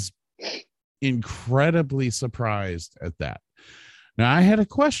was incredibly surprised at that. Now, I had a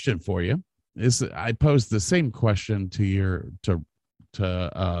question for you. I posed the same question to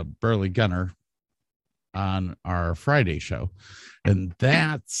Burley Gunner on our Friday show, and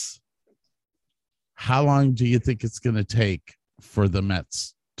that's how long do you think it's going to take for the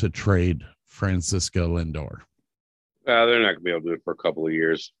Mets to trade Francisco Lindor? They're not going to be able to do it for a couple of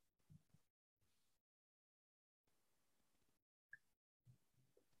years.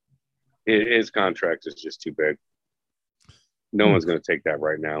 His contract is just too big. No one's going to take that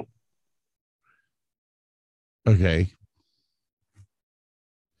right now. Okay.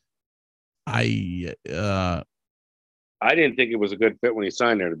 I didn't think it was a good fit when he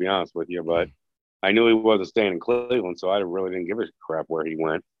signed there, to be honest with you, but I knew he wasn't staying in Cleveland, so I really didn't give a crap where he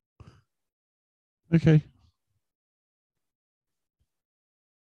went. Okay.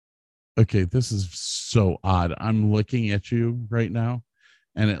 Okay, this is so odd. I'm looking at you right now,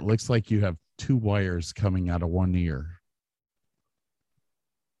 and it looks like you have 2 wires coming out of one ear.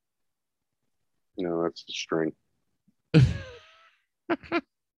 No, that's a string.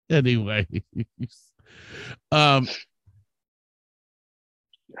 Anyway, well,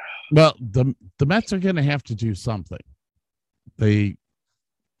 the Mets are going to have to do something. They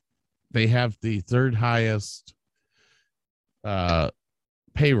have the 3rd highest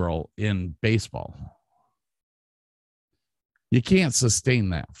payroll in baseball. You can't sustain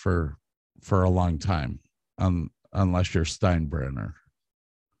that for a long time, unless you're Steinbrenner.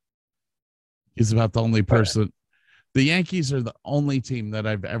 He's about the only person. The Yankees are the only team that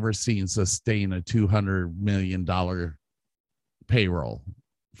I've ever seen sustain a $200 million payroll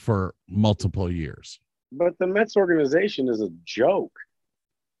for multiple years. But the Mets organization is a joke.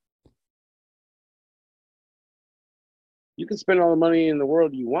 You can spend all the money in the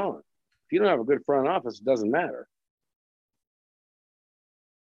world you want. If you don't have a good front office, it doesn't matter.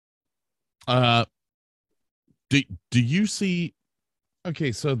 Do you see?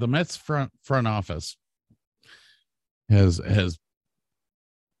 Okay, so the Mets front office has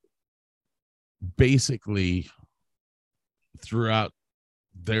basically throughout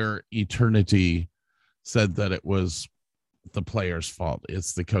their eternity said that it was the player's fault.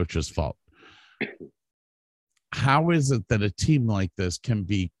 It's the coach's fault. how is it that a team like this can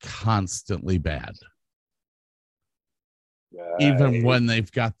be constantly bad? Even when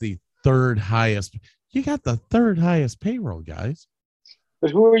they've got the third highest, you got the third highest payroll, guys.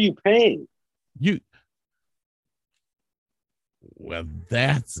 But who are you paying? Well,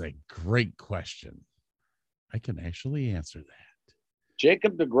 that's a great question. I can actually answer that.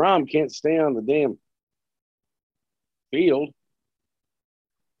 Jacob deGrom can't stay on the damn field.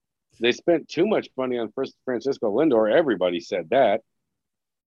 They spent too much money on Francisco Lindor. Everybody said that.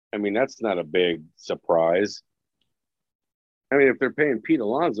 I mean, that's not a big surprise. I mean, if they're paying Pete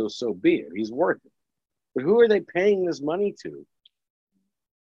Alonso, so be it. He's worth it. But who are they paying this money to?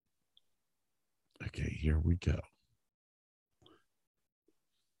 Okay, here we go.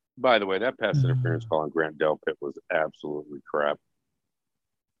 By the way, that pass interference call on Grant Delpit was absolutely crap.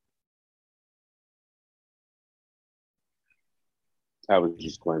 I was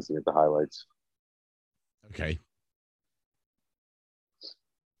just glancing at the highlights. Okay.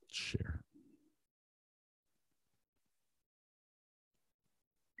 Share.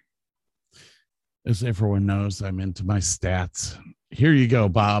 As everyone knows, I'm into my stats. Here you go,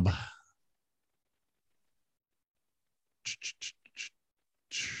 Bob.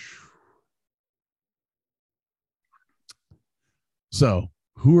 So,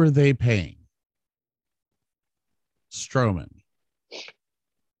 who are they paying? Stroman,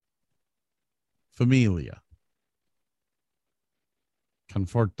 Familia,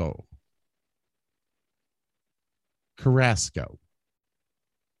 Conforto, Carrasco,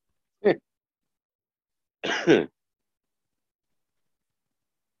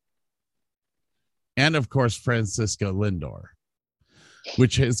 and of course Francisco Lindor,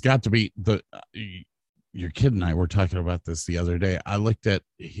 which has got to be the your kid and I were talking about this the other day. I looked at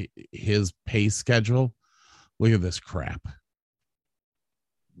his pay schedule. Look at this crap.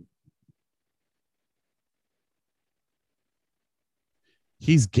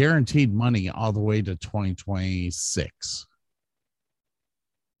 He's guaranteed money all the way to 2026.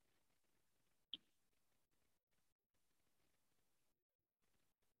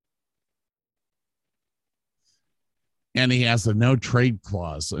 And he has a no trade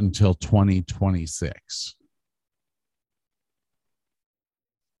clause until 2026.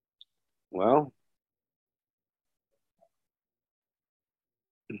 Well,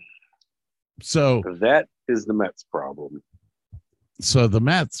 so that is the Mets' problem. So the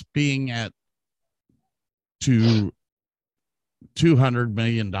Mets being at $200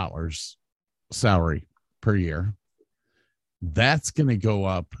 million salary per year, that's going to go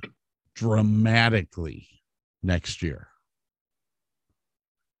up dramatically next year.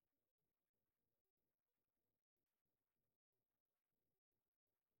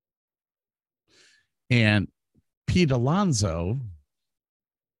 And Pete Alonso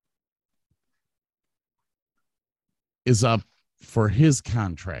is up for his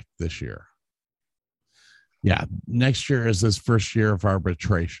contract this year. Yeah, next year is his first year of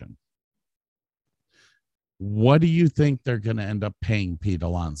arbitration. What do you think they're going to end up paying Pete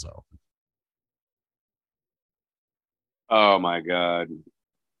Alonso? Oh my God.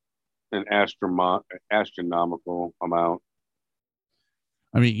 An astronomical amount.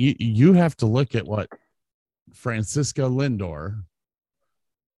 I mean, you have to look at what Francisco Lindor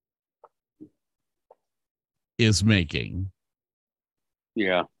is making.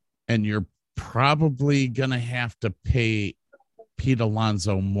 Yeah. And you're probably going to have to pay Pete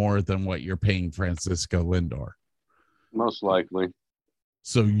Alonso more than what you're paying Francisco Lindor. Most likely.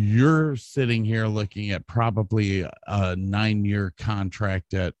 So you're sitting here looking at probably a 9-year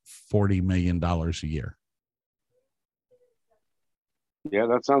contract at $40 million a year. Yeah,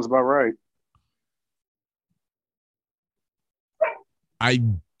 that sounds about right. I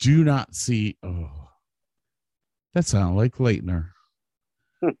do not see. That sounds like Leitner.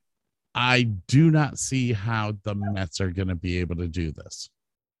 I do not see how the Mets are going to be able to do this.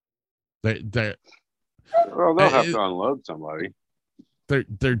 Well, they'll have to unload somebody.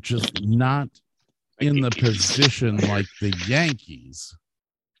 They're just not in the position like the Yankees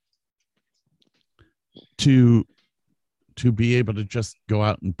to be able to just go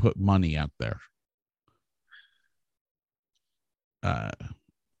out and put money out there. I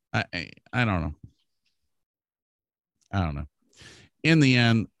don't know. I don't know. In the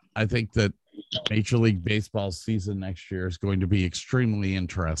end, I think that Major League Baseball season next year is going to be extremely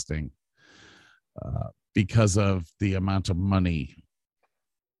interesting because of the amount of money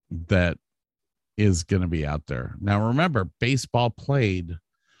that is going to be out there. Now, remember, baseball played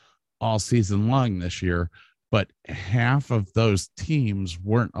all season long this year, but half of those teams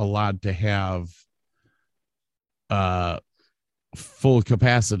weren't allowed to have full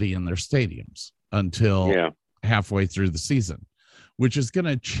capacity in their stadiums until halfway through the season, which is going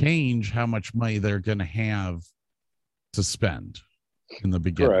to change how much money they're going to have to spend in the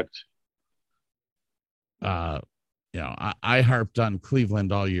beginning. Correct. I harped on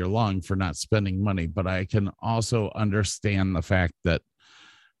Cleveland all year long for not spending money, but I can also understand the fact that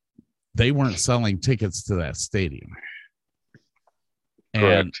they weren't selling tickets to that stadium.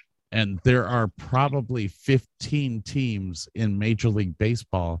 Correct. And there are probably 15 teams in Major League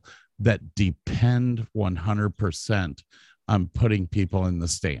Baseball that depend 100% on putting people in the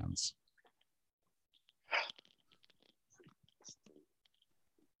stands.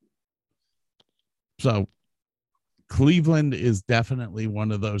 So Cleveland is definitely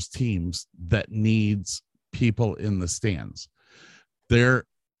one of those teams that needs people in the stands. Their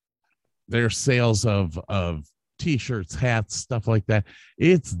sales of T-shirts, hats, stuff like that,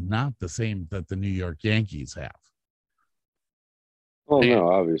 it's not the same that the New York Yankees have. Well, no,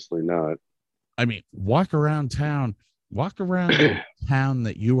 obviously not. I mean, walk around the town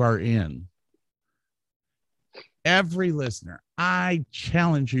that you are in. Every listener, I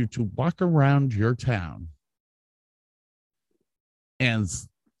challenge you to walk around your town and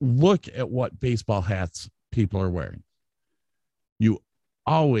look at what baseball hats people are wearing. You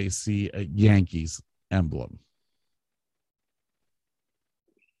always see a Yankees emblem.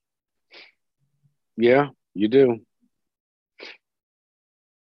 Yeah, you do.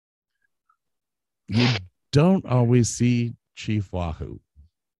 You don't always see Chief Wahoo.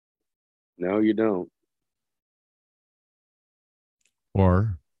 No, you don't.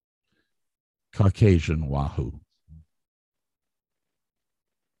 Or Caucasian Wahoo.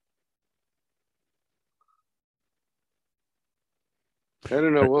 I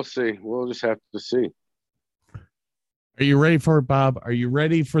don't know. We'll see. We'll just have to see. Are you ready for it, Bob? Are you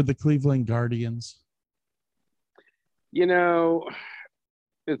ready for the Cleveland Guardians? You know,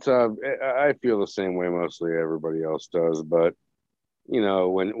 I feel the same way mostly everybody else does, but you know,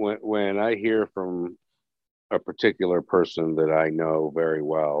 when I hear from a particular person that I know very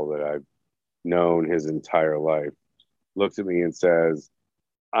well, that I've known his entire life, looks at me and says,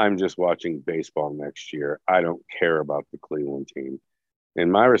 I'm just watching baseball next year. I don't care about the Cleveland team.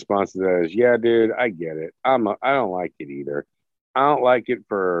 And my response to that is, yeah, dude, I get it. I don't like it either. I don't like it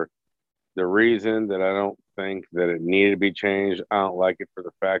for the reason that I don't think that it needed to be changed. I don't like it for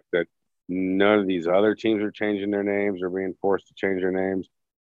the fact that none of these other teams are changing their names or being forced to change their names.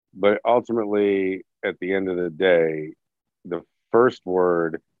 But ultimately, at the end of the day, the first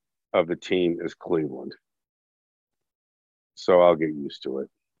word of the team is Cleveland. So I'll get used to it.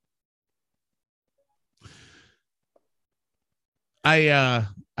 I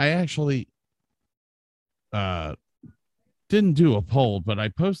actually didn't do a poll, but I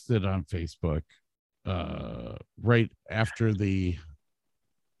posted on Facebook right after the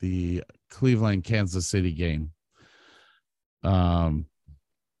Cleveland Kansas City game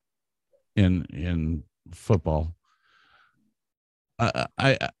in football.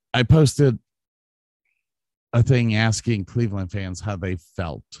 I posted a thing asking Cleveland fans how they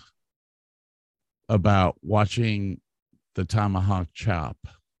felt about watching the tomahawk chop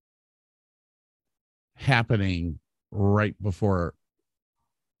happening right before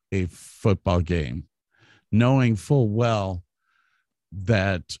a football game, knowing full well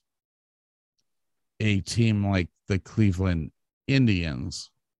that a team like the Cleveland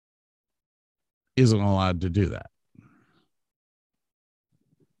Indians isn't allowed to do that.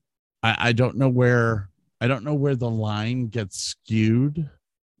 I don't know where the line gets skewed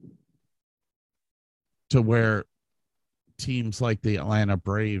to where teams like the Atlanta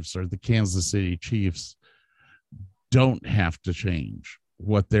Braves or the Kansas City Chiefs don't have to change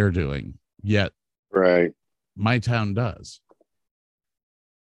what they're doing, yet right, my town does.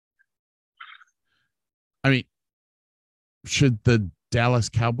 I mean, should the Dallas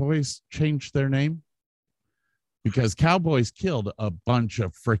Cowboys change their name? Because Cowboys killed a bunch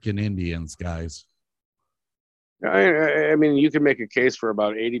of freaking Indians, guys. I mean, you can make a case for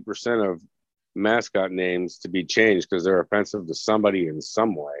about 80% of mascot names to be changed because they're offensive to somebody in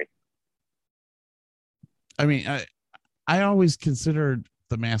some way. I mean, I always considered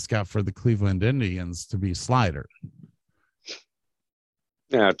the mascot for the Cleveland Indians to be Slider.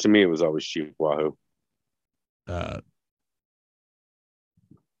 Yeah, to me, it was always Chief Wahoo. I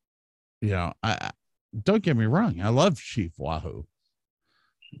don't get me wrong. I love Chief Wahoo.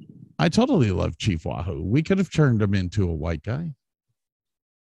 I totally love Chief Wahoo. We could have turned him into a white guy.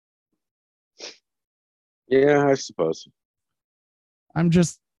 Yeah, I suppose.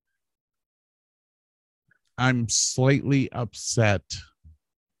 I'm slightly upset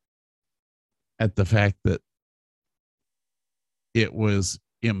at the fact that it was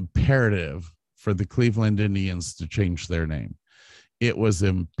imperative for the Cleveland Indians to change their name. It was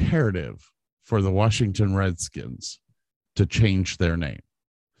imperative for the Washington Redskins to change their name.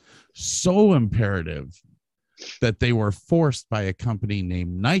 So imperative that they were forced by a company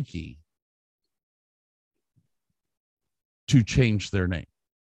named Nike to change their name.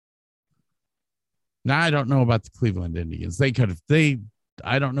 Now, I don't know about the Cleveland Indians.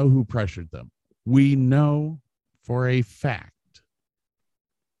 I don't know who pressured them. We know for a fact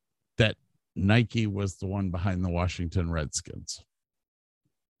that Nike was the one behind the Washington Redskins.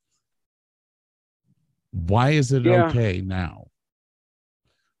 Why is it okay now?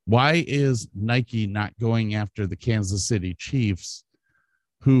 Why is Nike not going after the Kansas City Chiefs,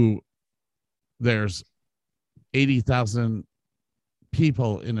 who there's 80,000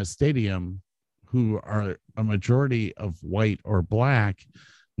 people in a stadium who are a majority of white or black,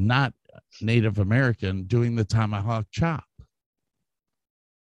 not Native American, doing the tomahawk chop?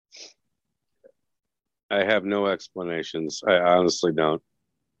 I have no explanations. I honestly don't.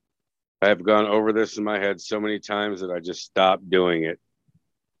 I have gone over this in my head so many times that I just stopped doing it.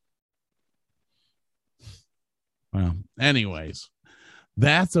 Well, anyways,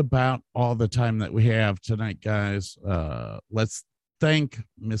 that's about all the time that we have tonight, guys. Let's thank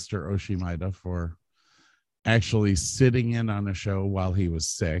Mr. Oshimida for actually sitting in on a show while he was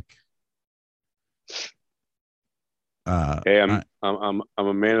sick. Hey, I'm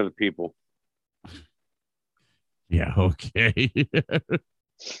a man of the people. Yeah, okay.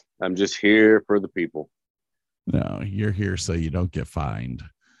 I'm just here for the people. No, you're here so you don't get fined.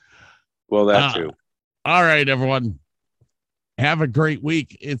 Well, that too. All right, everyone. Have a great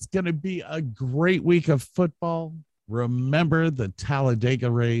week. It's going to be a great week of football. Remember, the Talladega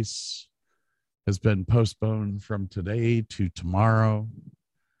race has been postponed from today to tomorrow.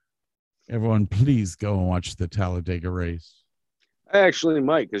 Everyone, please go and watch the Talladega race. I actually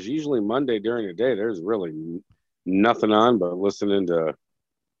might, because usually Monday during the day, there's really nothing on but listening to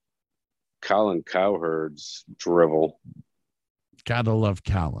Colin Cowherd's drivel. Gotta love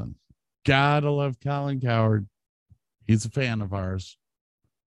Colin. Gotta love Colin Cowherd. He's a fan of ours.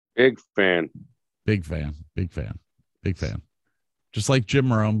 Big fan. Big fan. Big fan. Big fan. Just like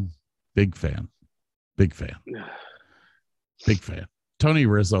Jim Rome. Big fan. Big fan. Big fan. Tony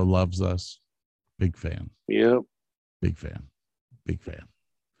Rizzo loves us. Big fan. Yep. Big fan. Big fan.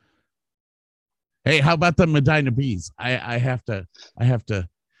 Hey, how about the Medina Bees? I have to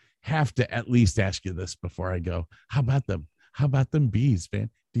at least ask you this before I go. How about them? How about them bees,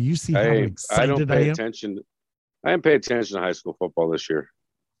 man? Do you see how excited I don't pay I am? attention. I didn't pay attention to high school football this year.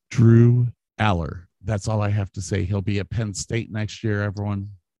 Drew Aller. That's all I have to say. He'll be at Penn State next year,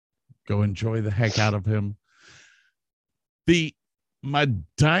 everyone. Go enjoy the heck out of him. The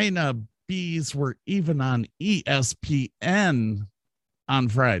Medina Bees were even on ESPN on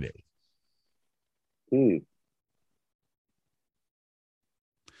Friday.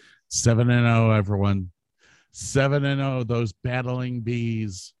 7-0, everyone. 7-0, those battling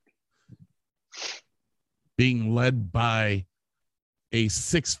bees being led by a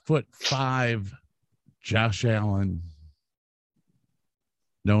 6'5" Josh Allen,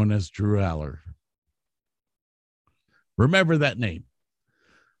 known as Drew Aller. Remember that name.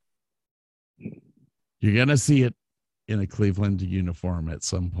 You're going to see it in a Cleveland uniform at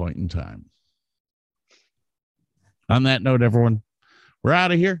some point in time. On that note, everyone, we're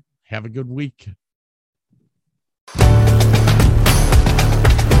out of here. Have a good week.